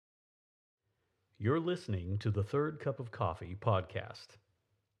You're listening to the Third Cup of Coffee podcast.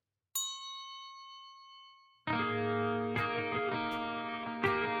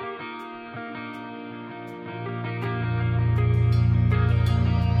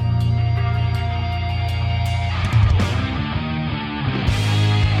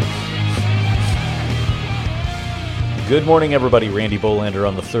 Good morning, everybody. Randy Bolander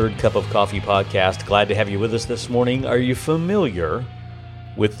on the Third Cup of Coffee podcast. Glad to have you with us this morning. Are you familiar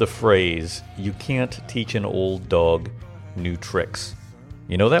with the phrase, you can't teach an old dog new tricks?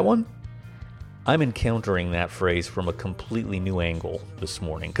 You know that one? I'm encountering that phrase from a completely new angle this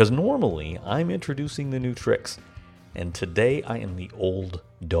morning, because normally I'm introducing the new tricks. And today I am the old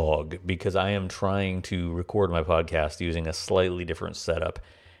dog, because I am trying to record my podcast using a slightly different setup.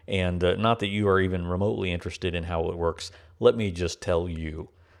 And not that you are even remotely interested in how it works. Let me just tell you,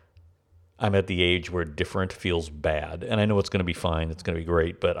 I'm at the age where different feels bad. And I know it's going to be fine. It's going to be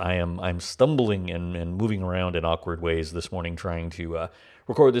great. But I'm stumbling and moving around in awkward ways this morning trying to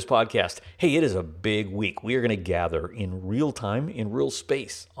record this podcast. Hey, it is a big week. We are going to gather in real time, in real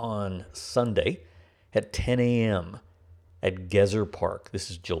space on Sunday at 10 a.m. at Gezer Park. This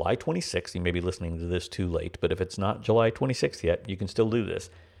is July 26th. You may be listening to this too late. But if it's not July 26th yet, you can still do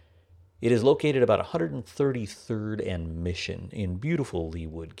this. It is located about 133rd and Mission in beautiful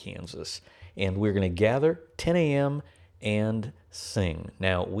Leawood, Kansas. And we're going to gather 10 a.m. and sing.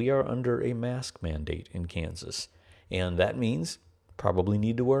 Now, we are under a mask mandate in Kansas. And that means probably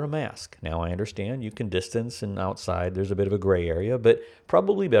need to wear a mask. Now, I understand you can distance and outside. There's a bit of a gray area, but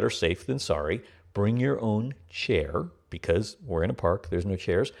probably better safe than sorry. Bring your own chair because we're in a park. There's no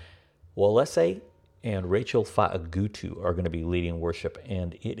chairs. Well, let's say and Rachel Fa'agutu are going to be leading worship,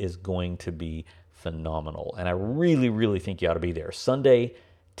 and it is going to be phenomenal. And I really, really think you ought to be there. Sunday,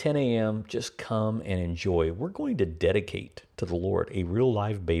 10 a.m., just come and enjoy. We're going to dedicate to the Lord a real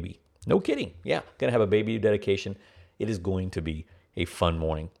live baby. No kidding. Yeah, going to have a baby dedication. It is going to be a fun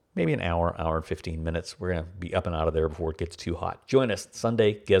morning. Maybe an hour and 15 minutes. We're going to be up and out of there before it gets too hot. Join us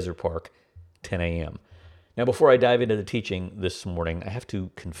Sunday, Gezer Park, 10 a.m. Now, before I dive into the teaching this morning, I have to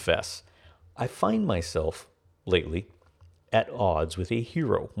confess, I find myself lately at odds with a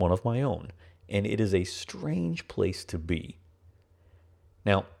hero, one of my own, and it is a strange place to be.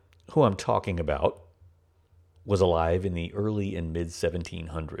 Now, who I'm talking about was alive in the early and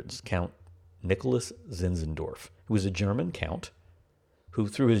mid-1700s, Count Nicholas Zinzendorf, who was a German count who,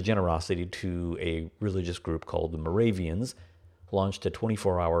 through his generosity to a religious group called the Moravians, launched a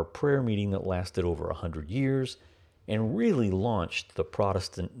 24-hour prayer meeting that lasted over 100 years, and really launched the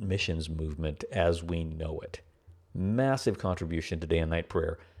Protestant missions movement as we know it. Massive contribution to day and night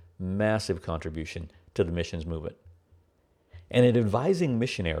prayer, massive contribution to the missions movement. And in advising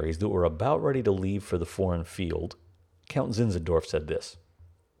missionaries that were about ready to leave for the foreign field, Count Zinzendorf said this: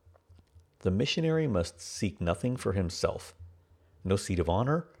 "The missionary must seek nothing for himself, no seat of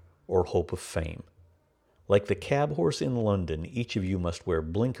honor or hope of fame. Like the cab horse in London, each of you must wear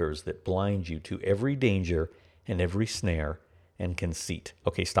blinkers that blind you to every danger and every snare and conceit."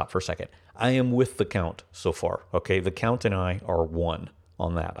 Okay, stop for a second. I am with the Count so far. Okay, the Count and I are one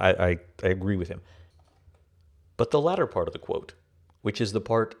on that. I agree with him. But the latter part of the quote, which is the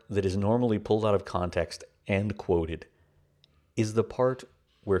part that is normally pulled out of context and quoted, is the part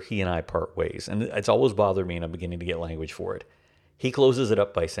where he and I part ways. And it's always bothered me, and I'm beginning to get language for it. He closes it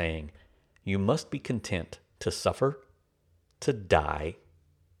up by saying, "You must be content to suffer, to die,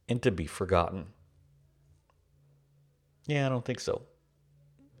 and to be forgotten." Yeah, I don't think so.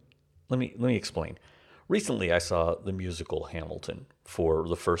 Let me explain. Recently, I saw the musical Hamilton for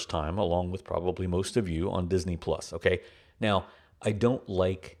the first time, along with probably most of you, on Disney+. Okay, now I don't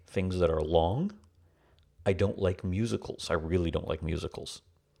like things that are long. I don't like musicals. I really don't like musicals.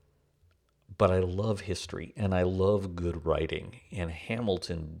 But I love history and I love good writing. And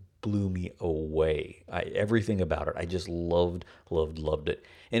Hamilton blew me away. Everything about it, I just loved it.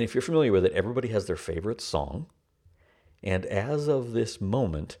 And if you're familiar with it, everybody has their favorite song. And as of this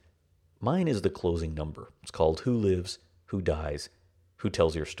moment, mine is the closing number. It's called Who Lives, Who Dies, Who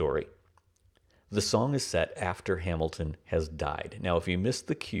Tells Your Story. The song is set after Hamilton has died. Now, if you missed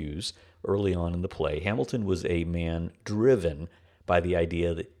the cues early on in the play, Hamilton was a man driven by the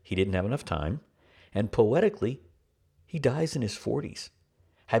idea that he didn't have enough time, and poetically, he dies in his 40s,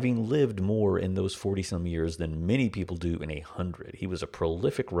 having lived more in those 40-some years than many people do in 100. He was a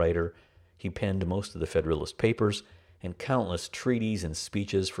prolific writer. He penned most of the Federalist Papers and countless treaties and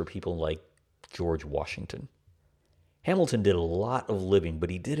speeches for people like George Washington. Hamilton did a lot of living,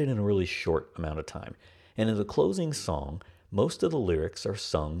 but he did it in a really short amount of time. And in the closing song, most of the lyrics are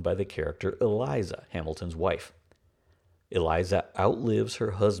sung by the character Eliza, Hamilton's wife. Eliza outlives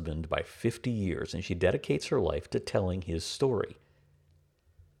her husband by 50 years, and she dedicates her life to telling his story.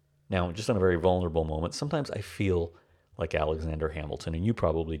 Now, just on a very vulnerable moment, sometimes I feel like Alexander Hamilton, and you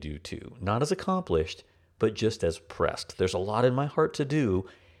probably do too. Not as accomplished, but just as pressed. There's a lot in my heart to do,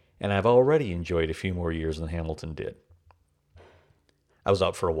 and I've already enjoyed a few more years than Hamilton did. I was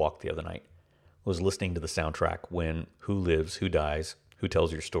out for a walk the other night. Was listening to the soundtrack when Who Lives, Who Dies, Who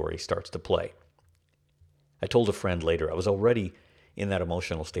Tells Your Story starts to play. I told a friend later I was already in that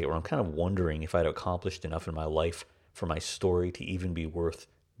emotional state where I'm kind of wondering if I'd accomplished enough in my life for my story to even be worth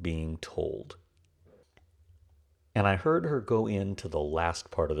being told. And I heard her go into the last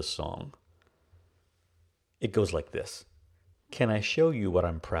part of the song. It goes like this. Can I show you what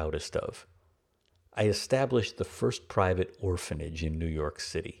I'm proudest of? I established the first private orphanage in New York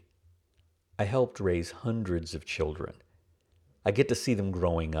City. I helped raise hundreds of children. I get to see them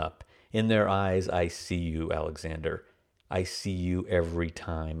growing up. In their eyes, I see you, Alexander. I see you every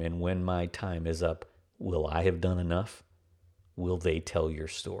time. And when my time is up, will I have done enough? Will they tell your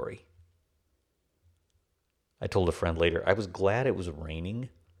story? I told a friend later, I was glad it was raining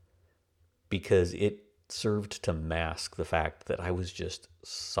because it served to mask the fact that I was just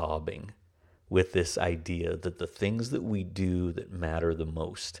sobbing with this idea that the things that we do that matter the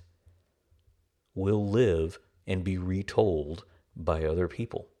most will live and be retold by other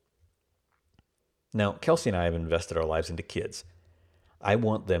people. Now, Kelsey and I have invested our lives into kids. I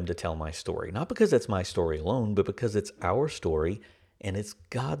want them to tell my story, not because it's my story alone, but because it's our story and it's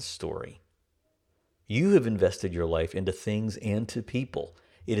God's story. You have invested your life into things and to people.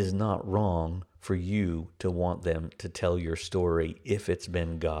 It is not wrong for you to want them to tell your story if it's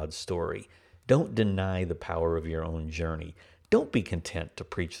been God's story. Don't deny the power of your own journey. Don't be content to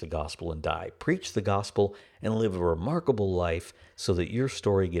preach the gospel and die. Preach the gospel and live a remarkable life so that your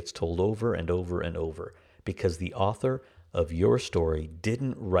story gets told over and over and over, because the author of your story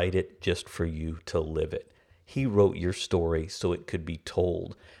didn't write it just for you to live it. He wrote your story so it could be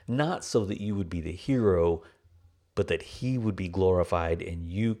told, not so that you would be the hero, but that he would be glorified and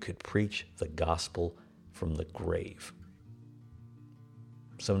you could preach the gospel from the grave.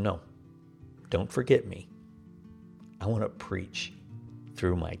 So no, don't forget me. I want to preach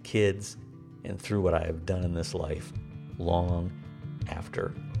through my kids and through what I have done in this life long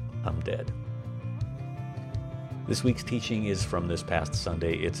after I'm dead. This week's teaching is from this past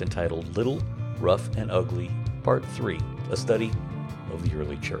Sunday. It's entitled Little, Rough, and Ugly, Part 3, a study of the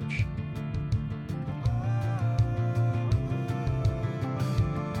early church.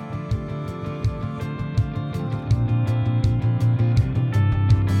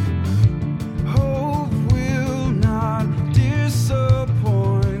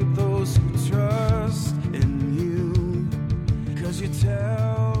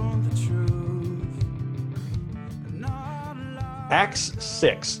 Acts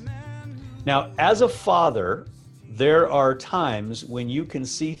 6. Now, as a father, there are times when you can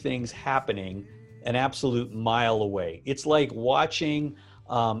see things happening an absolute mile away. It's like watching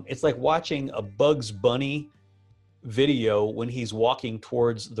a Bugs Bunny video when he's walking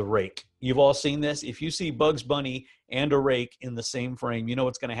towards the rake. You've all seen this. If you see Bugs Bunny and a rake in the same frame, you know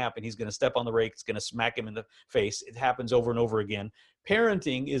what's going to happen. He's going to step on the rake. It's going to smack him in the face. It happens over and over again.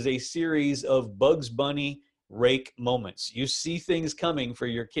 Parenting is a series of Bugs Bunny rake moments. You see things coming for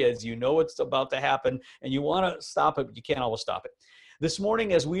your kids. You know what's about to happen, and you want to stop it, but you can't always stop it. This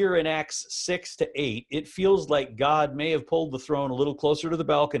morning, as we are in Acts 6 to 8, it feels like God may have pulled the throne a little closer to the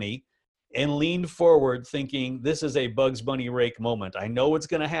balcony and leaned forward thinking, this is a Bugs Bunny rake moment. I know what's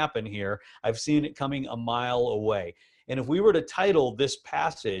going to happen here. I've seen it coming a mile away. And if we were to title this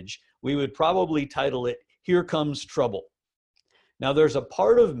passage, we would probably title it, Here Comes Trouble. Now, there's a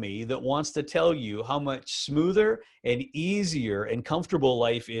part of me that wants to tell you how much smoother and easier and comfortable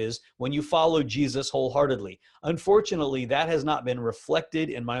life is when you follow Jesus wholeheartedly. Unfortunately, that has not been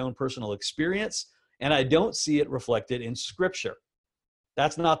reflected in my own personal experience, and I don't see it reflected in Scripture.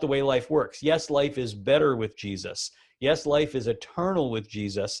 That's not the way life works. Yes, life is better with Jesus. Yes, life is eternal with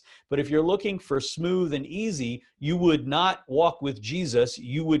Jesus. But if you're looking for smooth and easy, you would not walk with Jesus.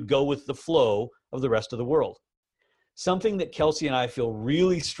 You would go with the flow of the rest of the world. Something that Kelsey and I feel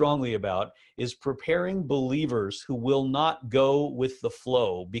really strongly about is preparing believers who will not go with the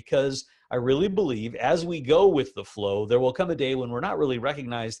flow, because I really believe as we go with the flow, there will come a day when we're not really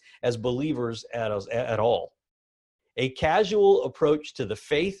recognized as believers at all. A casual approach to the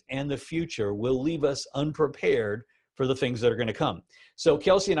faith and the future will leave us unprepared for the things that are going to come. So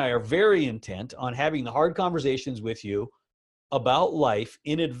Kelsey and I are very intent on having the hard conversations with you about life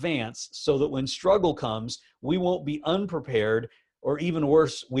in advance so that when struggle comes, we won't be unprepared, or even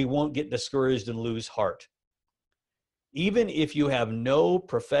worse, we won't get discouraged and lose heart. Even if you have no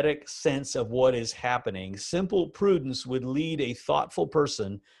prophetic sense of what is happening, simple prudence would lead a thoughtful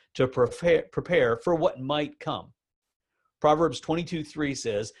person to prepare for what might come. Proverbs 22:3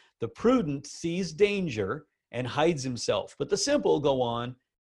 says, "The prudent sees danger and hides himself, but the simple go on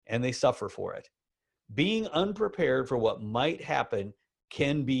and they suffer for it." Being unprepared for what might happen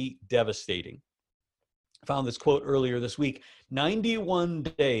can be devastating. I found this quote earlier this week. 91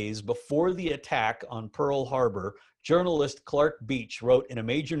 days before the attack on Pearl Harbor, journalist Clark Beach wrote in a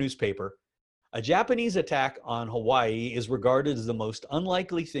major newspaper, "A Japanese attack on Hawaii is regarded as the most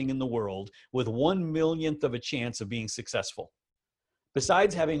unlikely thing in the world, with 1/1,000,000th of a chance of being successful.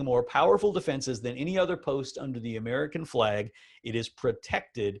 Besides having more powerful defenses than any other post under the American flag, it is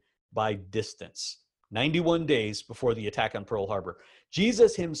protected by distance." 91 days before the attack on Pearl Harbor.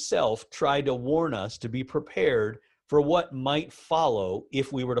 Jesus himself tried to warn us to be prepared for what might follow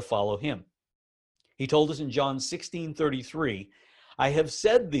if we were to follow him. He told us in John 16:33, "I have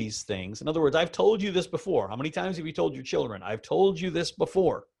said these things." In other words, I've told you this before. How many times have you told your children? I've told you this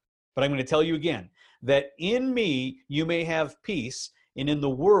before, but I'm going to tell you again, that in me you may have peace, and in the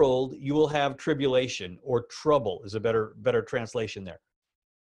world you will have tribulation, or trouble is a better translation there.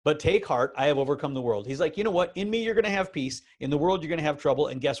 But take heart, I have overcome the world. He's like, you know what? In me, you're going to have peace. In the world, you're going to have trouble.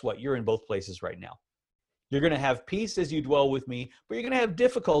 And guess what? You're in both places right now. You're going to have peace as you dwell with me, but you're going to have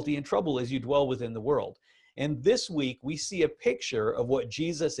difficulty and trouble as you dwell within the world. And this week, we see a picture of what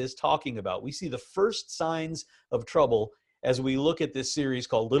Jesus is talking about. We see the first signs of trouble as we look at this series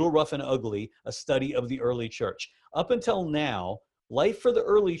called Little Rough and Ugly, a study of the early church. Up until now, life for the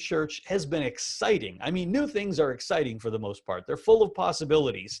early church has been exciting. I mean, new things are exciting for the most part. They're full of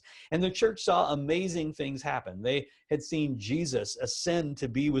possibilities. And the church saw amazing things happen. They had seen Jesus ascend to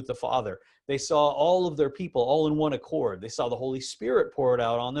be with the Father. They saw all of their people all in one accord. They saw the Holy Spirit poured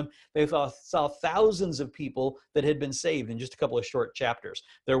out on them. They saw thousands of people that had been saved in just a couple of short chapters.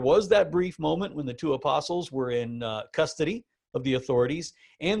 There was that brief moment when the two apostles were in custody of the authorities,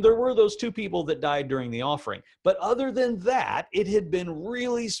 and there were those two people that died during the offering. But other than that, it had been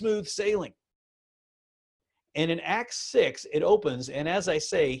really smooth sailing. And in Acts 6, it opens, and as I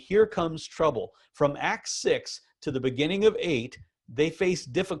say, here comes trouble. From Acts 6 to the beginning of 8, they face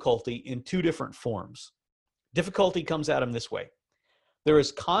difficulty in two different forms. Difficulty comes at them this way. There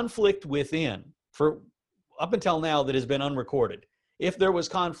is conflict within, for up until now, that has been unrecorded. If there was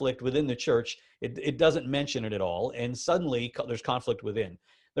conflict within the church, it doesn't mention it at all, and suddenly there's conflict within.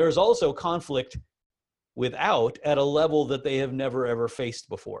 There is also conflict without at a level that they have never ever faced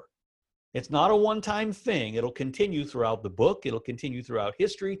before. It's not a one-time thing. It'll continue throughout the book. It'll continue throughout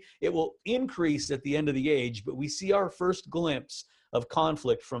history. It will increase at the end of the age, but we see our first glimpse of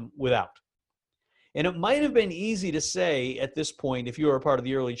conflict from without. And it might have been easy to say at this point, if you were a part of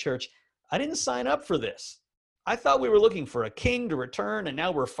the early church, I didn't sign up for this. I thought we were looking for a king to return, and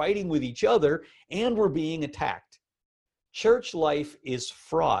now we're fighting with each other, and we're being attacked. Church life is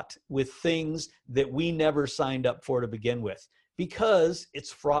fraught with things that we never signed up for to begin with, because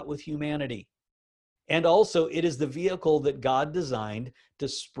it's fraught with humanity. And also, it is the vehicle that God designed to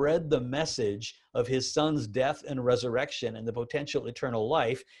spread the message of his son's death and resurrection and the potential eternal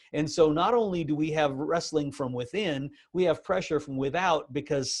life. And so not only do we have wrestling from within, we have pressure from without,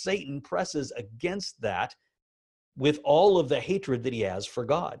 because Satan presses against that with all of the hatred that he has for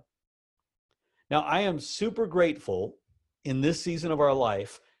God. Now, I am super grateful in this season of our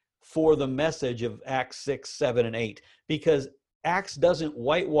life for the message of Acts 6, 7, and 8, because Acts doesn't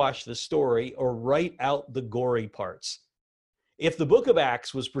whitewash the story or write out the gory parts. If the book of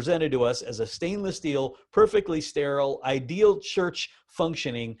Acts was presented to us as a stainless steel, perfectly sterile, ideal church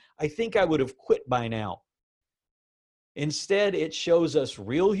functioning, I think I would have quit by now. Instead, it shows us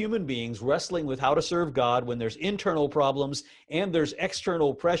real human beings wrestling with how to serve God when there's internal problems and there's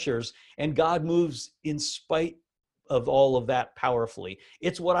external pressures, and God moves in spite of all of that powerfully.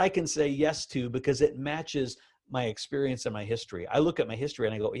 It's what I can say yes to because it matches my experience and my history. I look at my history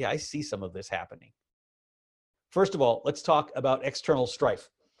and I go, yeah, I see some of this happening. First of all, let's talk about external strife.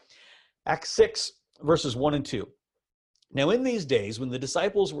 Acts 6, verses 1 and 2. Now, in these days, when the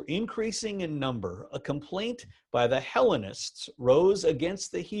disciples were increasing in number, a complaint by the Hellenists rose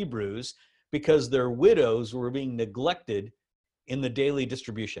against the Hebrews because their widows were being neglected in the daily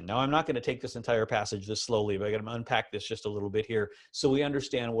distribution. Now, I'm not going to take this entire passage this slowly, but I'm going to unpack this just a little bit here so we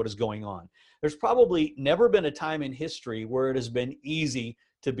understand what is going on. There's probably never been a time in history where it has been easy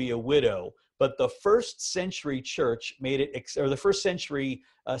to be a widow, but the first century church made it, or the first century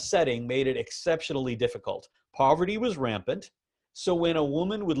setting made it exceptionally difficult. Poverty was rampant, so when a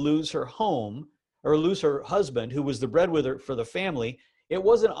woman would lose her home or lose her husband, who was the breadwinner for the family, it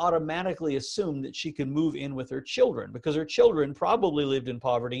wasn't automatically assumed that she could move in with her children, because her children probably lived in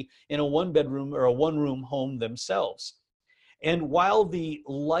poverty in a one-bedroom or a one-room home themselves. And while the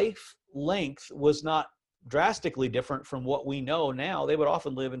life length was not drastically different from what we know now, they would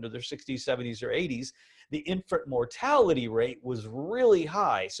often live into their 60s, 70s, or 80s. The infant mortality rate was really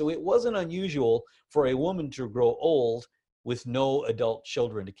high. So it wasn't unusual for a woman to grow old with no adult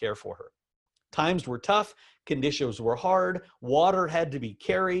children to care for her. Times were tough, conditions were hard, water had to be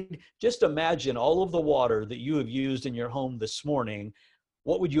carried. Just imagine all of the water that you have used in your home this morning.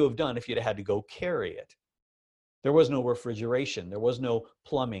 What would you have done if you'd had to go carry it? There was no refrigeration. There was no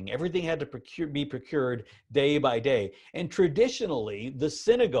plumbing. Everything had to be procured day by day. And traditionally, the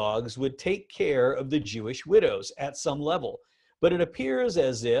synagogues would take care of the Jewish widows at some level. But it appears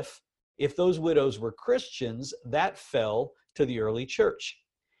as if those widows were Christians, that fell to the early church.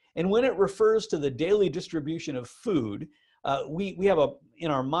 And when it refers to the daily distribution of food, we have in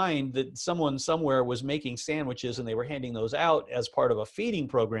our mind that someone somewhere was making sandwiches and they were handing those out as part of a feeding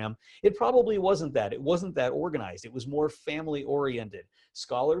program. It probably wasn't that. It wasn't that organized. It was more family oriented.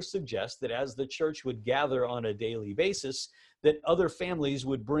 Scholars suggest that as the church would gather on a daily basis, that other families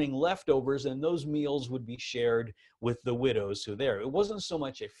would bring leftovers and those meals would be shared with the widows who were there. It wasn't so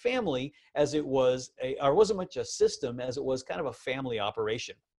much a family as it was, or wasn't much a system as it was kind of a family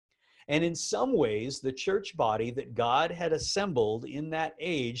operation. And in some ways, the church body that God had assembled in that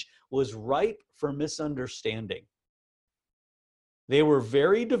age was ripe for misunderstanding. They were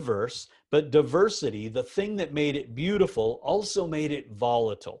very diverse, but diversity, the thing that made it beautiful, also made it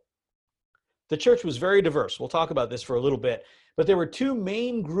volatile. The church was very diverse. We'll talk about this for a little bit. But there were two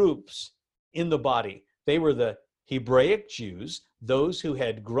main groups in the body. They were the Hebraic Jews, those who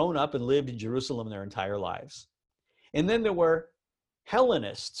had grown up and lived in Jerusalem their entire lives. And then there were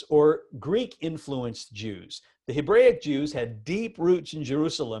Hellenists, or Greek-influenced Jews. The Hebraic Jews had deep roots in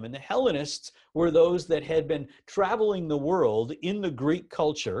Jerusalem, and the Hellenists were those that had been traveling the world in the Greek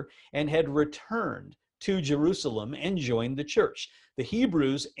culture and had returned to Jerusalem and joined the church. The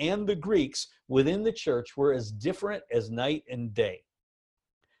Hebrews and the Greeks within the church were as different as night and day.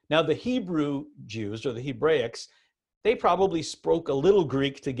 Now, the Hebrew Jews, or the Hebraics, they probably spoke a little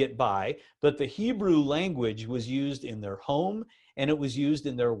Greek to get by, but the Hebrew language was used in their home and it was used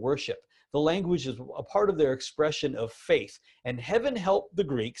in their worship. The language is a part of their expression of faith. And heaven help the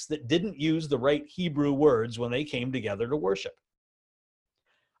Greeks that didn't use the right Hebrew words when they came together to worship.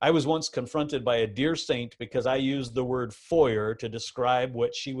 I was once confronted by a dear saint because I used the word foyer to describe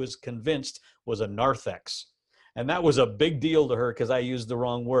what she was convinced was a narthex. And that was a big deal to her because I used the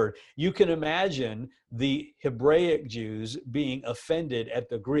wrong word. You can imagine the Hebraic Jews being offended at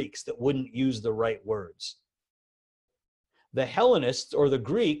the Greeks that wouldn't use the right words. The Hellenists, or the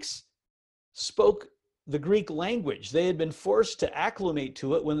Greeks, spoke the Greek language. They had been forced to acclimate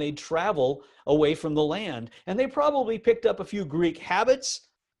to it when they travel away from the land. And they probably picked up a few Greek habits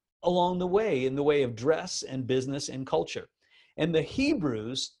along the way in the way of dress and business and culture. And the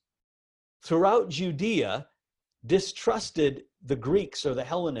Hebrews throughout Judea distrusted the Greeks or the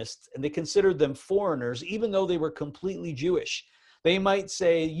Hellenists, and they considered them foreigners, even though they were completely Jewish. They might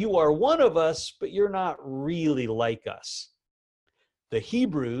say, you are one of us, but you're not really like us. The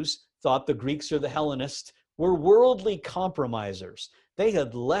Hebrews thought the Greeks or the Hellenists were worldly compromisers. They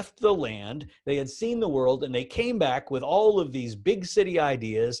had left the land, they had seen the world, and they came back with all of these big city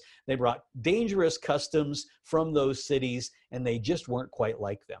ideas. They brought dangerous customs from those cities, and they just weren't quite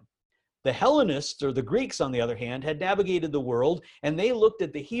like them. The Hellenists, or the Greeks, on the other hand, had navigated the world, and they looked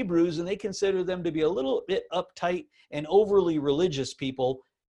at the Hebrews and they considered them to be a little bit uptight and overly religious people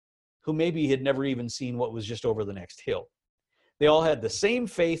who maybe had never even seen what was just over the next hill. They all had the same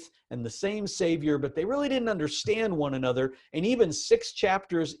faith and the same Savior, but they really didn't understand one another. And even 6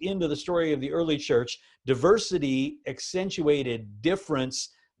 chapters into the story of the early church, diversity accentuated difference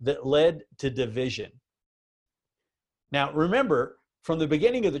that led to division. Now, remember, from the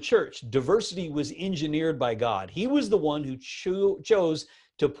beginning of the church, diversity was engineered by God. He was the one who chose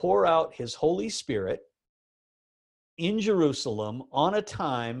to pour out his Holy Spirit in Jerusalem on a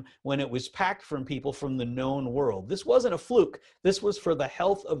time when it was packed from people from the known world. This wasn't a fluke. This was for the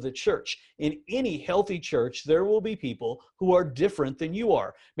health of the church. In any healthy church, there will be people who are different than you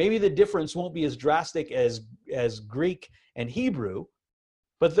are. Maybe the difference won't be as drastic as Greek and Hebrew,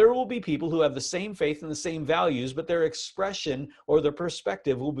 but there will be people who have the same faith and the same values, but their expression or their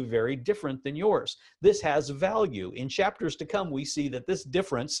perspective will be very different than yours. This has value. In chapters to come, we see that this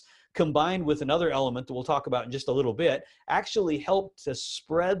difference, combined with another element that we'll talk about in just a little bit, actually helped to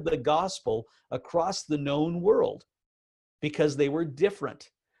spread the gospel across the known world because they were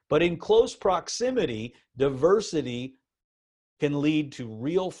different. But in close proximity, diversity can lead to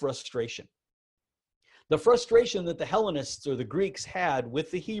real frustration. The frustration that the Hellenists or the Greeks had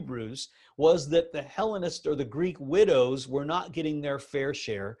with the Hebrews was that the Hellenist or the Greek widows were not getting their fair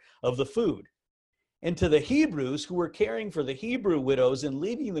share of the food. And to the Hebrews who were caring for the Hebrew widows and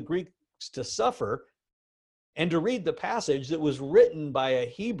leaving the Greeks to suffer, and to read the passage that was written by a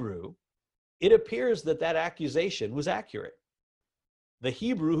Hebrew, it appears that that accusation was accurate. The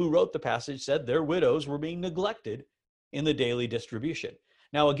Hebrew who wrote the passage said their widows were being neglected in the daily distribution.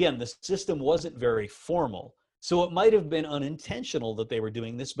 Now, again, the system wasn't very formal, so it might have been unintentional that they were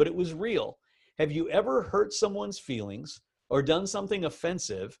doing this, but it was real. Have you ever hurt someone's feelings or done something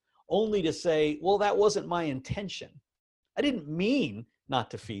offensive only to say, well, that wasn't my intention? I didn't mean not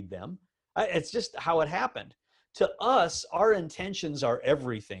to feed them. It's just how it happened. To us, our intentions are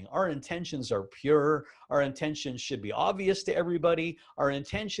everything. Our intentions are pure. Our intentions should be obvious to everybody. Our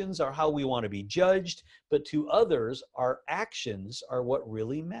intentions are how we want to be judged. But to others, our actions are what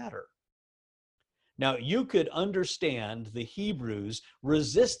really matter. Now, you could understand the Hebrews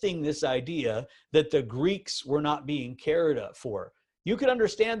resisting this idea that the Greeks were not being cared for. You could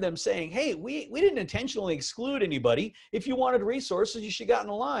understand them saying, hey, we didn't intentionally exclude anybody. If you wanted resources, you should have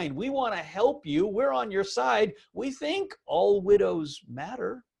gotten in line. We want to help you. We're on your side. We think all widows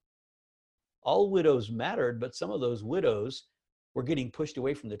matter. All widows mattered, but some of those widows were getting pushed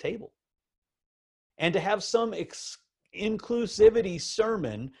away from the table. And to have some inclusivity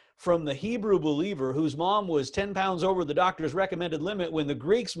sermon from the Hebrew believer whose mom was 10 pounds over the doctor's recommended limit when the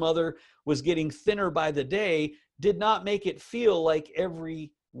Greek's mother was getting thinner by the day did not make it feel like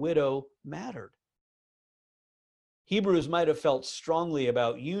every widow mattered. Hebrews might have felt strongly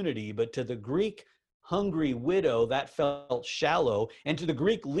about unity, but to the Greek hungry widow, that felt shallow. And to the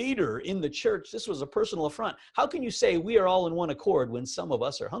Greek leader in the church, this was a personal affront. How can you say we are all in one accord when some of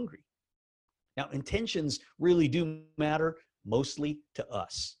us are hungry? Now, intentions really do matter, mostly to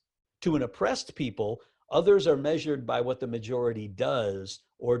us. To an oppressed people, others are measured by what the majority does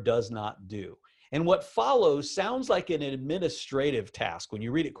or does not do. And what follows sounds like an administrative task. When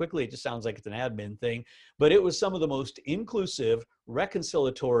you read it quickly, it just sounds like it's an admin thing, but it was some of the most inclusive,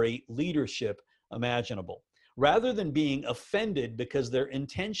 reconciliatory leadership imaginable. Rather than being offended because their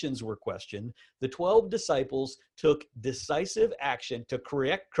intentions were questioned, the 12 disciples took decisive action to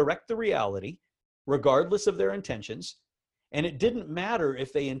correct the reality, regardless of their intentions. And it didn't matter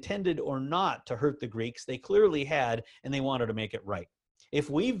if they intended or not to hurt the Greeks. They clearly had, and they wanted to make it right. If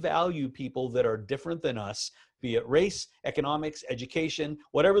we value people that are different than us, be it race, economics, education,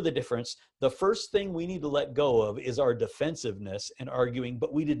 whatever the difference, the first thing we need to let go of is our defensiveness and arguing,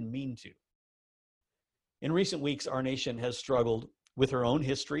 but we didn't mean to. In recent weeks, our nation has struggled with her own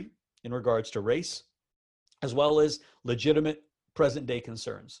history in regards to race, as well as legitimate present-day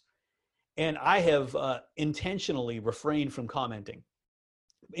concerns. And I have intentionally refrained from commenting,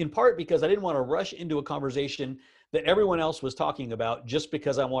 in part because I didn't want to rush into a conversation that everyone else was talking about just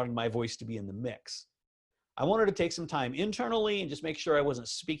because I wanted my voice to be in the mix. I wanted to take some time internally and just make sure I wasn't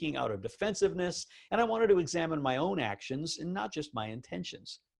speaking out of defensiveness, and I wanted to examine my own actions and not just my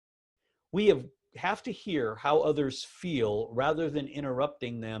intentions. We have to hear how others feel rather than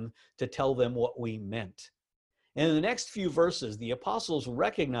interrupting them to tell them what we meant. And in the next few verses, the apostles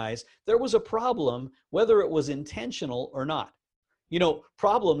recognize there was a problem, whether it was intentional or not. You know,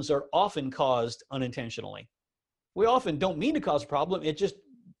 problems are often caused unintentionally. We often don't mean to cause a problem. It just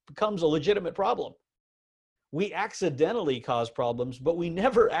becomes a legitimate problem. We accidentally cause problems, but we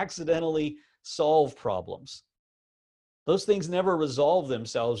never accidentally solve problems. Those things never resolve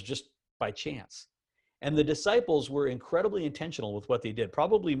themselves just by chance. And the disciples were incredibly intentional with what they did,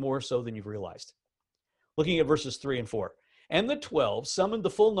 probably more so than you've realized. Looking at verses 3 and 4. And the 12 summoned the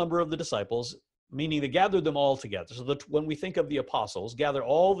full number of the disciples, meaning they gathered them all together. So that when we think of the apostles, gather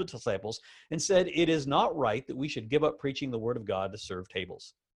all the disciples and said, it is not right that we should give up preaching the word of God to serve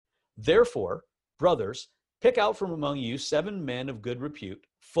tables. Therefore, brothers, pick out from among you 7 men of good repute,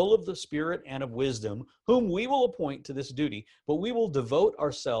 full of the Spirit and of wisdom, whom we will appoint to this duty, but we will devote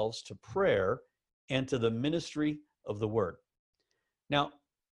ourselves to prayer and to the ministry of the word. Now,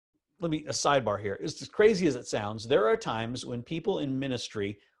 a sidebar here. It's as crazy as it sounds. There are times when people in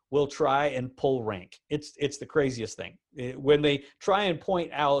ministry will try and pull rank. It's the craziest thing. When they try and point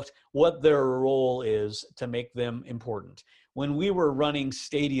out what their role is to make them important. When we were running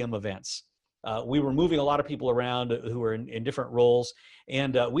stadium events, we were moving a lot of people around who were in different roles.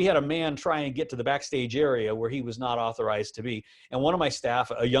 And we had a man try and get to the backstage area where he was not authorized to be. And one of my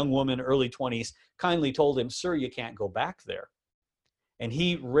staff, a young woman, early 20s, kindly told him, sir, you can't go back there. And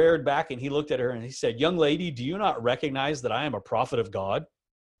he reared back and he looked at her and he said, young lady, do you not recognize that I am a prophet of God?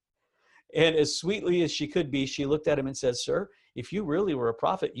 And as sweetly as she could be, she looked at him and said, sir, if you really were a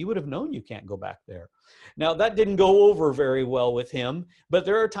prophet, you would have known you can't go back there. Now, that didn't go over very well with him, but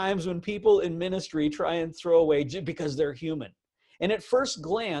there are times when people in ministry try and throw away because they're human. And at first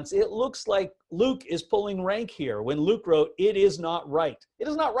glance, it looks like Luke is pulling rank here when Luke wrote, "It is not right. It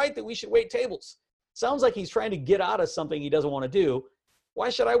is not right that we should wait tables." Sounds like he's trying to get out of something he doesn't want to do. Why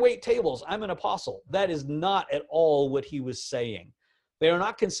should I wait tables? I'm an apostle. That is not at all what he was saying. They are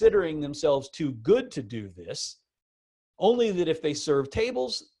not considering themselves too good to do this, only that if they serve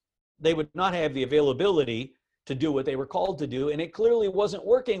tables, they would not have the availability to do what they were called to do. And it clearly wasn't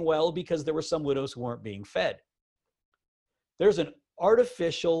working well because there were some widows who weren't being fed. There's an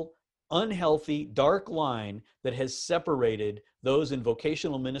artificial, unhealthy, dark line that has separated those in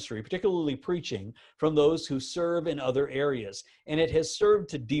vocational ministry, particularly preaching, from those who serve in other areas. And it has served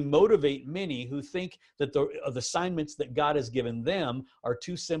to demotivate many who think that the assignments that God has given them are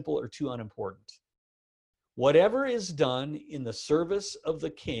too simple or too unimportant. Whatever is done in the service of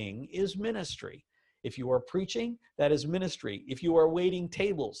the King is ministry. If you are preaching, that is ministry. If you are waiting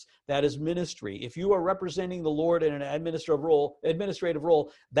tables, that is ministry. If you are representing the Lord in an administrative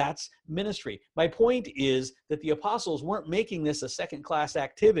role, that's ministry. My point is that the apostles weren't making this a second-class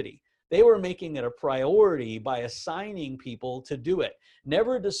activity. They were making it a priority by assigning people to do it.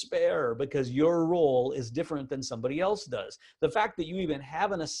 Never despair because your role is different than somebody else does. The fact that you even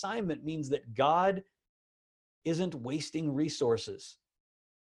have an assignment means that God isn't wasting resources.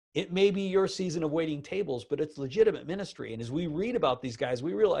 It may be your season of waiting tables, but it's legitimate ministry. And as we read about these guys,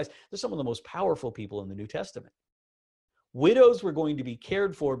 we realize they're some of the most powerful people in the New Testament. Widows were going to be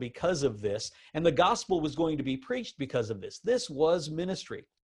cared for because of this, and the gospel was going to be preached because of this. This was ministry.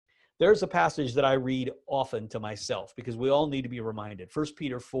 There's a passage that I read often to myself because we all need to be reminded. 1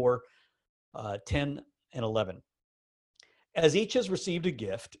 Peter 4, 10 and 11. As each has received a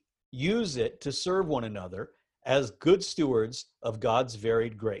gift, use it to serve one another as good stewards of God's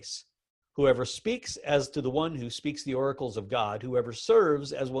varied grace. Whoever speaks as to the one who speaks the oracles of God, whoever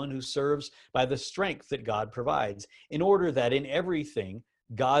serves as one who serves by the strength that God provides, in order that in everything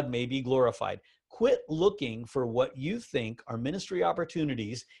God may be glorified. Quit looking for what you think are ministry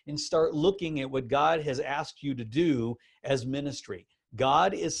opportunities and start looking at what God has asked you to do as ministry.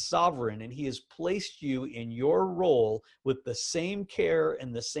 God is sovereign, and he has placed you in your role with the same care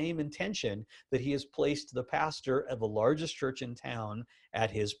and the same intention that he has placed the pastor of the largest church in town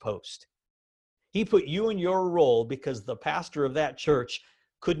at his post. He put you in your role because the pastor of that church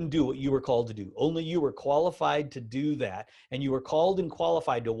couldn't do what you were called to do. Only you were qualified to do that, and you were called and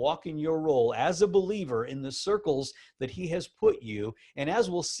qualified to walk in your role as a believer in the circles that he has put you. And as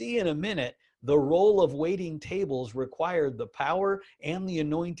we'll see in a minute, the role of waiting tables required the power and the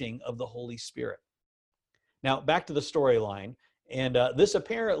anointing of the Holy Spirit. Now, back to the storyline. And this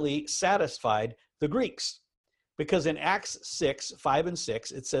apparently satisfied the Greeks, because in Acts 6, 5 and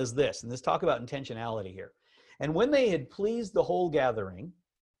 6, it says this, and let's talk about intentionality here. And when they had pleased the whole gathering,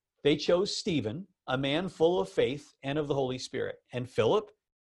 they chose Stephen, a man full of faith and of the Holy Spirit, and Philip,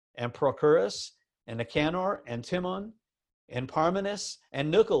 and Prochorus, and Nicanor, and Timon, and Parmenas,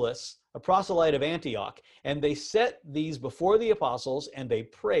 and Nicholas, a proselyte of Antioch. And they set these before the apostles, and they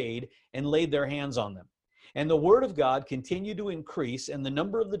prayed and laid their hands on them. And the word of God continued to increase, and the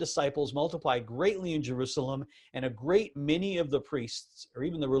number of the disciples multiplied greatly in Jerusalem, and a great many of the priests, or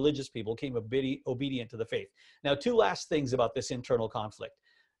even the religious people, came obedient to the faith. Now, two last things about this internal conflict.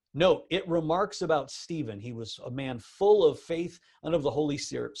 Note, it remarks about Stephen. He was a man full of faith and of the Holy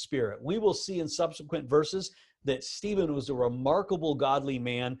Spirit. We will see in subsequent verses that Stephen was a remarkable godly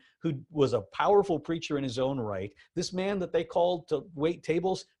man who was a powerful preacher in his own right. This man that they called to wait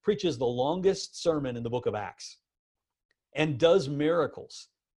tables preaches the longest sermon in the book of Acts and does miracles.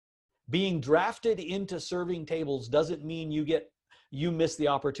 Being drafted into serving tables doesn't mean you miss the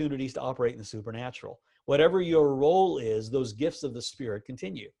opportunities to operate in the supernatural. Whatever your role is, those gifts of the Spirit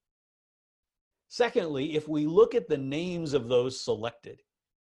continue. Secondly, if we look at the names of those selected,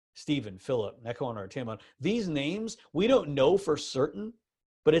 Stephen, Philip, Nicanor, Timon, these names, we don't know for certain,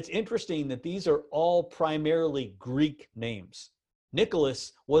 but it's interesting that these are all primarily Greek names.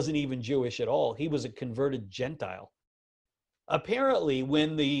 Nicholas wasn't even Jewish at all. He was a converted Gentile. Apparently,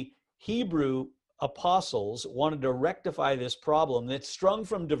 when the Hebrew apostles wanted to rectify this problem that sprung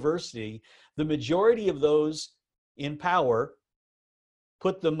from diversity, the majority of those in power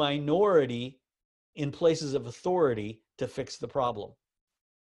put the minority in places of authority to fix the problem.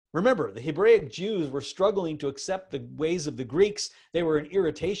 Remember, the Hebraic Jews were struggling to accept the ways of the Greeks. They were an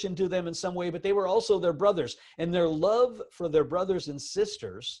irritation to them in some way, but they were also their brothers. And their love for their brothers and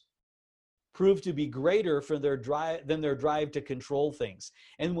sisters proved to be greater for their drive than their drive to control things.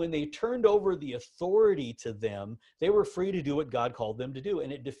 And when they turned over the authority to them, they were free to do what God called them to do,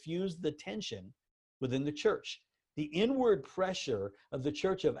 and it diffused the tension within the church. The inward pressure of the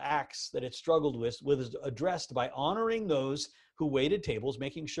church of Acts that it struggled with was addressed by honoring those who waited tables,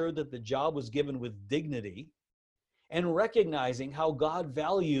 making sure that the job was given with dignity, and recognizing how God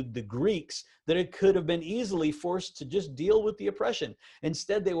valued the Greeks, that it could have been easily forced to just deal with the oppression.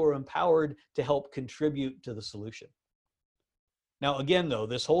 Instead, they were empowered to help contribute to the solution. Now, again, though,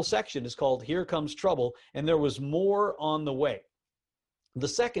 this whole section is called Here Comes Trouble, and there was more on the way. The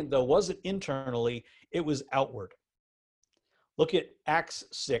second, though, wasn't internally, it was outward. Look at Acts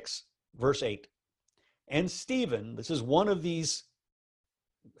 6, verse 8. And Stephen, this is one of these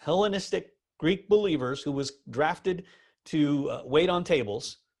Hellenistic Greek believers who was drafted to wait on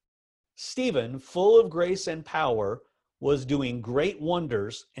tables. Stephen, full of grace and power, was doing great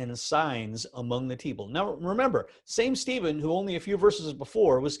wonders and signs among the people. Now remember, same Stephen who only a few verses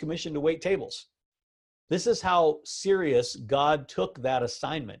before was commissioned to wait tables. This is how serious God took that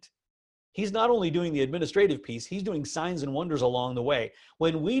assignment. He's not only doing the administrative piece, he's doing signs and wonders along the way.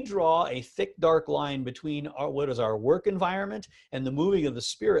 When we draw a thick, dark line between what is our work environment and the moving of the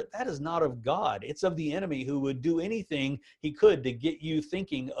Spirit, that is not of God. It's of the enemy who would do anything he could to get you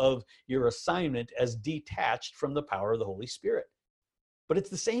thinking of your assignment as detached from the power of the Holy Spirit. But it's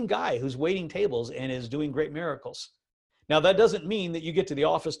the same guy who's waiting tables and is doing great miracles. Now, that doesn't mean that you get to the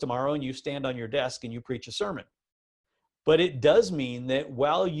office tomorrow and you stand on your desk and you preach a sermon. But it does mean that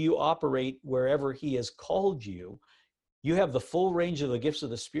while you operate wherever he has called you, you have the full range of the gifts of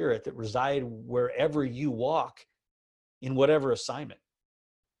the Spirit that reside wherever you walk in whatever assignment.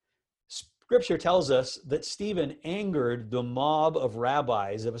 Scripture tells us that Stephen angered the mob of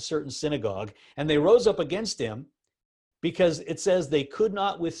rabbis of a certain synagogue, and they rose up against him because it says they could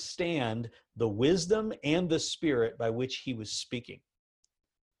not withstand the wisdom and the spirit by which he was speaking.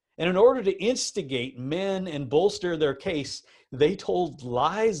 And in order to instigate men and bolster their case, they told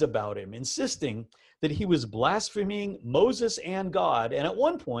lies about him, insisting that he was blaspheming Moses and God. And at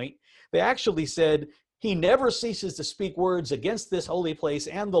one point, they actually said, he never ceases to speak words against this holy place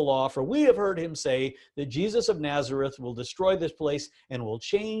and the law, for we have heard him say that Jesus of Nazareth will destroy this place and will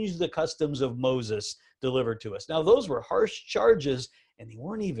change the customs of Moses delivered to us. Now, those were harsh charges, and they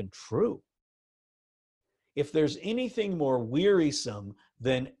weren't even true. If there's anything more wearisome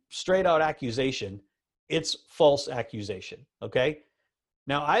than straight out accusation, it's false accusation, okay?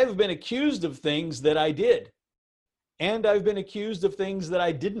 Now, I have been accused of things that I did, and I've been accused of things that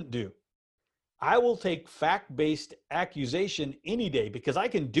I didn't do. I will take fact-based accusation any day because I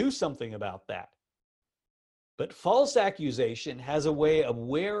can do something about that. But false accusation has a way of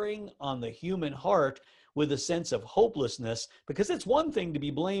wearing on the human heart with a sense of hopelessness, because it's one thing to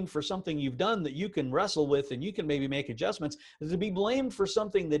be blamed for something you've done that you can wrestle with and you can maybe make adjustments. To be blamed for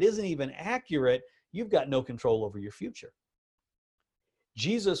something that isn't even accurate, you've got no control over your future.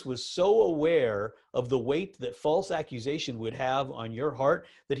 Jesus was so aware of the weight that false accusation would have on your heart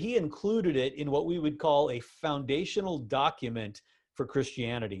that he included it in what we would call a foundational document for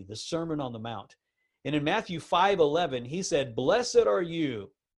Christianity, the Sermon on the Mount. And in Matthew 5:11, he said, "Blessed are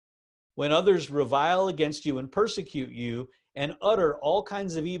you when others revile against you and persecute you and utter all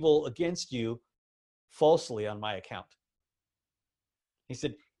kinds of evil against you falsely on my account." He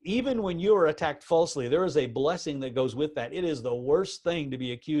said, even when you are attacked falsely, there is a blessing that goes with that. It is the worst thing to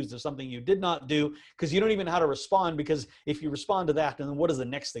be accused of something you did not do, because you don't even know how to respond, because if you respond to that, then what is the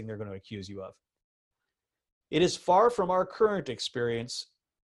next thing they're going to accuse you of? It is far from our current experience,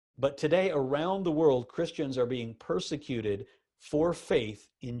 but today around the world, Christians are being persecuted for faith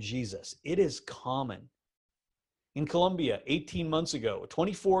in Jesus. It is common. In Colombia, 18 months ago, a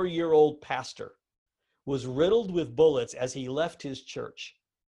 24-year-old pastor was riddled with bullets as he left his church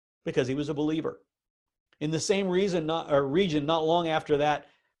because he was a believer. In the same region, not long after that,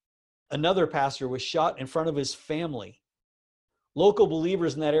 another pastor was shot in front of his family. Local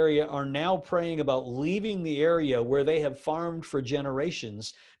believers in that area are now praying about leaving the area where they have farmed for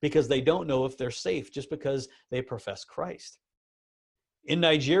generations because they don't know if they're safe just because they profess Christ. In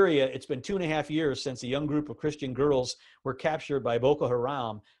Nigeria, it's been 2.5 years since a young group of Christian girls were captured by Boko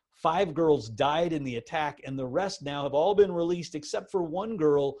Haram. 5 girls died in the attack, and the rest now have all been released except for one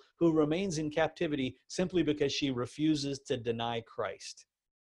girl who remains in captivity simply because she refuses to deny Christ.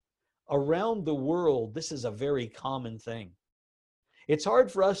 Around the world, this is a very common thing. It's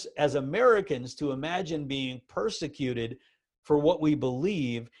hard for us as Americans to imagine being persecuted for what we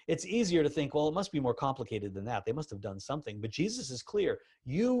believe. It's easier to think, well, it must be more complicated than that. They must have done something. But Jesus is clear.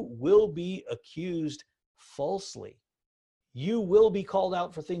 You will be accused falsely. You will be called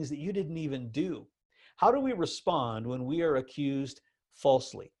out for things that you didn't even do. How do we respond when we are accused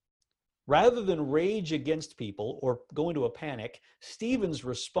falsely? Rather than rage against people or go into a panic, Stephen's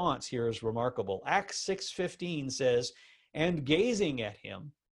response here is remarkable. Acts 6:15 says, "And gazing at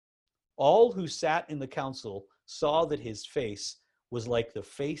him, all who sat in the council saw that his face was like the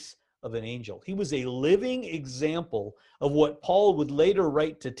face of an angel." He was a living example of what Paul would later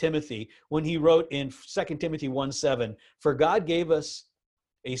write to Timothy when he wrote in 2 Timothy 1:7, "For God gave us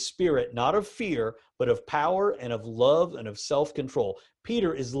a spirit not of fear, but of power and of love and of self-control."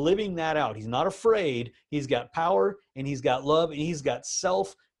 Peter is living that out. He's not afraid. He's got power and he's got love and he's got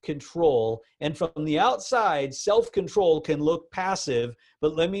self-control. And from the outside, self-control can look passive,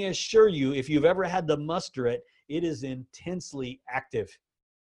 but let me assure you, if you've ever had to muster it, it is intensely active.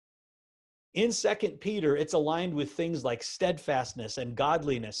 In 2 Peter, it's aligned with things like steadfastness and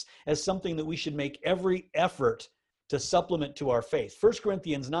godliness as something that we should make every effort to supplement to our faith. 1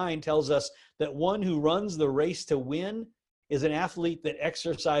 Corinthians 9 tells us that one who runs the race to win is an athlete that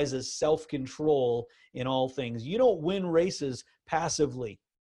exercises self-control in all things. You don't win races passively,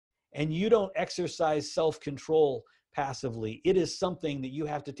 and you don't exercise self-control passively. It is something that you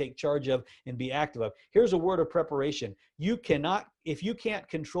have to take charge of and be active of. Here's a word of preparation. If you can't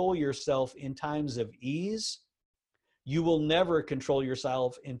control yourself in times of ease, you will never control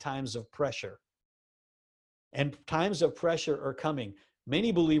yourself in times of pressure. And times of pressure are coming.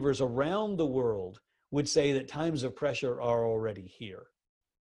 Many believers around the world would say that times of pressure are already here.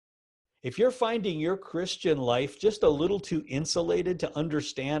 If you're finding your Christian life just a little too insulated to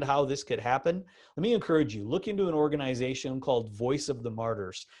understand how this could happen, let me encourage you, look into an organization called Voice of the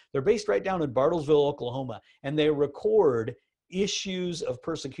Martyrs. They're based right down in Bartlesville, Oklahoma, and they record issues of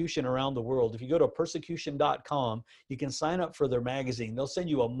persecution around the world. If you go to persecution.com, you can sign up for their magazine. They'll send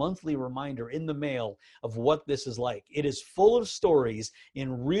you a monthly reminder in the mail of what this is like. It is full of stories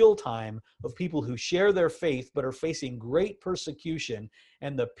in real time of people who share their faith but are facing great persecution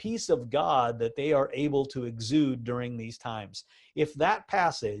and the peace of God that they are able to exude during these times. If that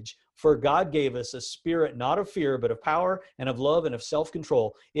passage, "For God gave us a spirit not of fear, but of power and of love and of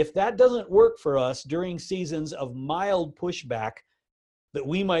self-control," if that doesn't work for us during seasons of mild pushback that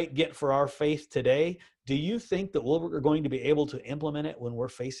we might get for our faith today, do you think that we're going to be able to implement it when we're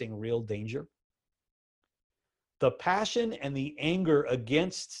facing real danger? The passion and the anger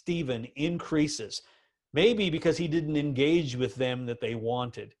against Stephen increases, maybe because he didn't engage with them that they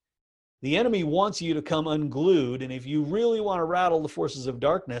wanted. The enemy wants you to come unglued, and if you really want to rattle the forces of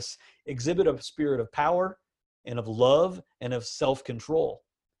darkness, exhibit a spirit of power and of love and of self-control.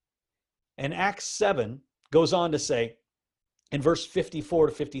 And Acts 7 goes on to say, in verse 54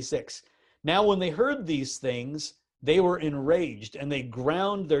 to 56, "Now when they heard these things, they were enraged, and they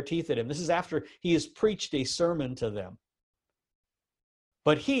ground their teeth at him." This is after he has preached a sermon to them.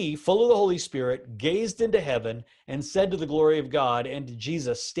 "But he, full of the Holy Spirit, gazed into heaven and said to the glory of God and to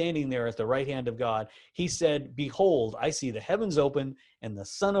Jesus standing there at the right hand of God, he said, 'Behold, I see the heavens open and the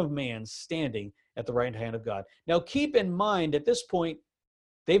Son of Man standing at the right hand of God.'" Now keep in mind, at this point,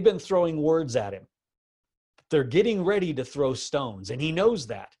 they've been throwing words at him. They're getting ready to throw stones, and he knows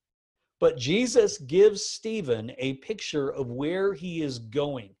that. But Jesus gives Stephen a picture of where he is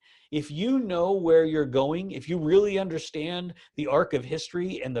going. If you know where you're going, if you really understand the arc of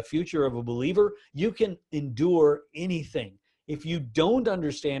history and the future of a believer, you can endure anything. If you don't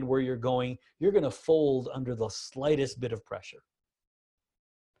understand where you're going, you're going to fold under the slightest bit of pressure.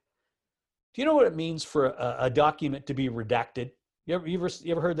 Do you know what it means for a document to be redacted? You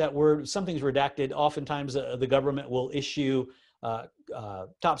ever heard that word? Something's redacted. Oftentimes the government will issue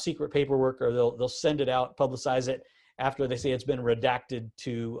top secret paperwork, or they'll send it out, publicize it after they say it's been redacted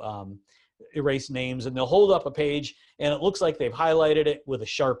to erase names, and they'll hold up a page and it looks like they've highlighted it with a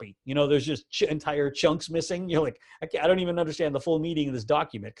Sharpie. You know, there's just entire chunks missing. You're like, I don't even understand the full meaning of this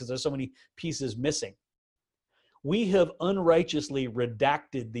document because there's so many pieces missing. We have unrighteously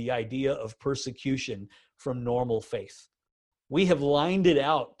redacted the idea of persecution from normal faith. We have lined it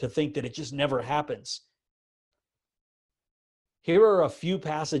out to think that it just never happens. Here are a few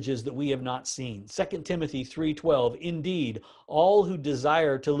passages that we have not seen. 2 Timothy 3:12, "Indeed, all who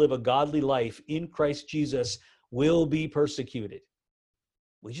desire to live a godly life in Christ Jesus will be persecuted."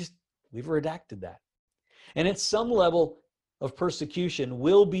 We've redacted that. And at some level of persecution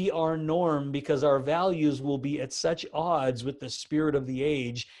will be our norm because our values will be at such odds with the spirit of the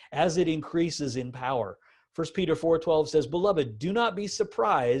age as it increases in power. 1 Peter 4:12 says, "Beloved, do not be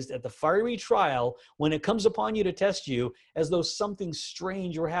surprised at the fiery trial when it comes upon you to test you as though something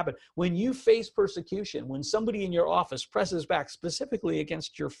strange were happening." When you face persecution, when somebody in your office presses back specifically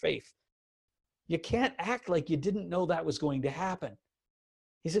against your faith, You can't act like you didn't know that was going to happen.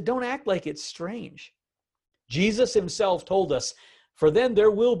 He said, don't act like it's strange. Jesus himself told us, for then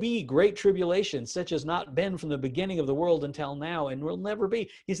there will be great tribulation, such as not been from the beginning of the world until now, and will never be.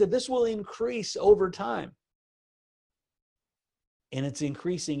 He said, this will increase over time. And it's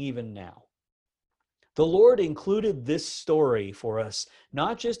increasing even now. The Lord included this story for us,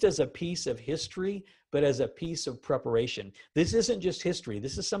 not just as a piece of history, but as a piece of preparation. This isn't just history.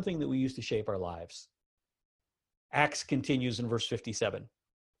 This is something that we use to shape our lives. Acts continues in verse 57.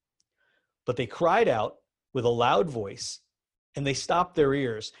 But they cried out with a loud voice, and they stopped their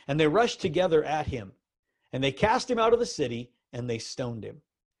ears, and they rushed together at him, and they cast him out of the city, and they stoned him.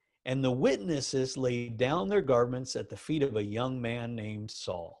 And the witnesses laid down their garments at the feet of a young man named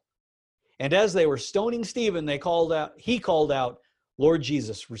Saul. And as they were stoning Stephen, he called out, Lord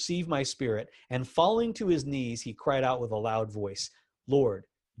Jesus, receive my spirit. And falling to his knees, he cried out with a loud voice, Lord,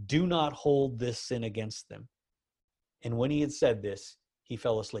 do not hold this sin against them. And when he had said this, he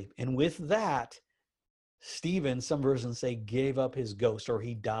fell asleep. And with that, Stephen, some versions say, gave up his ghost, or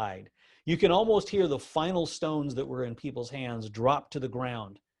he died. You can almost hear the final stones that were in people's hands drop to the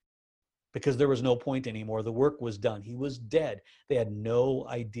ground because there was no point anymore. The work was done. He was dead. They had no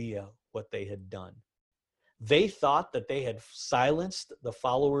idea what they had done. They thought that they had silenced the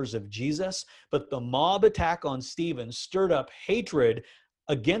followers of Jesus, but the mob attack on Stephen stirred up hatred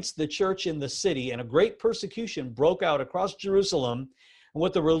against the church in the city, and a great persecution broke out across Jerusalem. And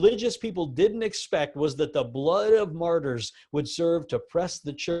what the religious people didn't expect was that the blood of martyrs would serve to press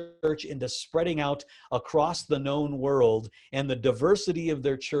the church into spreading out across the known world, and the diversity of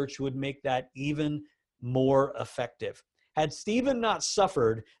their church would make that even more effective. Had Stephen not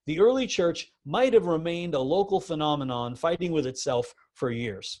suffered, the early church might have remained a local phenomenon fighting with itself for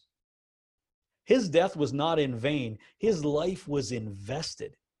years. His death was not in vain. His life was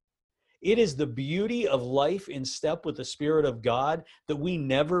invested. It is the beauty of life in step with the Spirit of God that we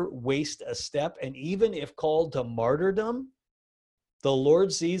never waste a step. And even if called to martyrdom, the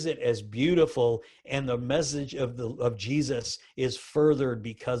Lord sees it as beautiful, and the message of Jesus is furthered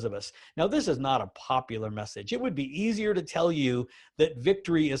because of us. Now, this is not a popular message. It would be easier to tell you that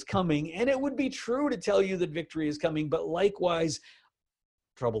victory is coming, and it would be true to tell you that victory is coming, but likewise,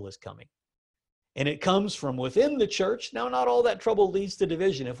 trouble is coming. And it comes from within the church. Now, not all that trouble leads to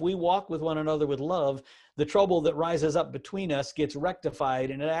division. If we walk with one another with love, the trouble that rises up between us gets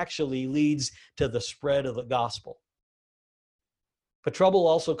rectified, and it actually leads to the spread of the gospel. But trouble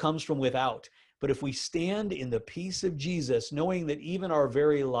also comes from without. But if we stand in the peace of Jesus, knowing that even our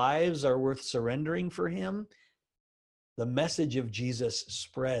very lives are worth surrendering for him, the message of Jesus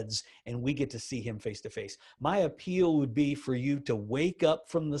spreads, and we get to see him face to face. My appeal would be for you to wake up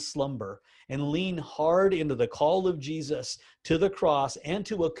from the slumber and lean hard into the call of Jesus to the cross and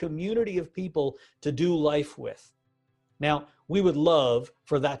to a community of people to do life with. Now, we would love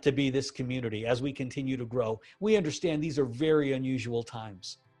for that to be this community as we continue to grow. We understand these are very unusual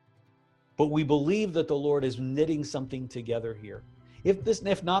times, but we believe that the Lord is knitting something together here.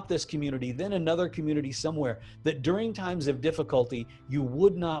 If not this community, then another community somewhere, that during times of difficulty, you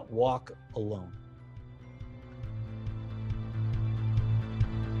would not walk alone.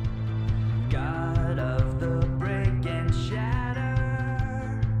 God of the break and shatter.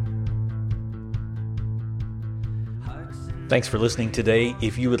 Thanks for listening today.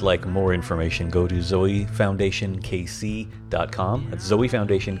 If you would like more information, go to ZoeFoundationKC.com. That's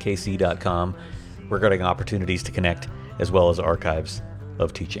ZoeFoundationKC.com regarding opportunities to connect, as well as archives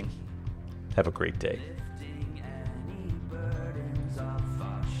of teaching. Have a great day.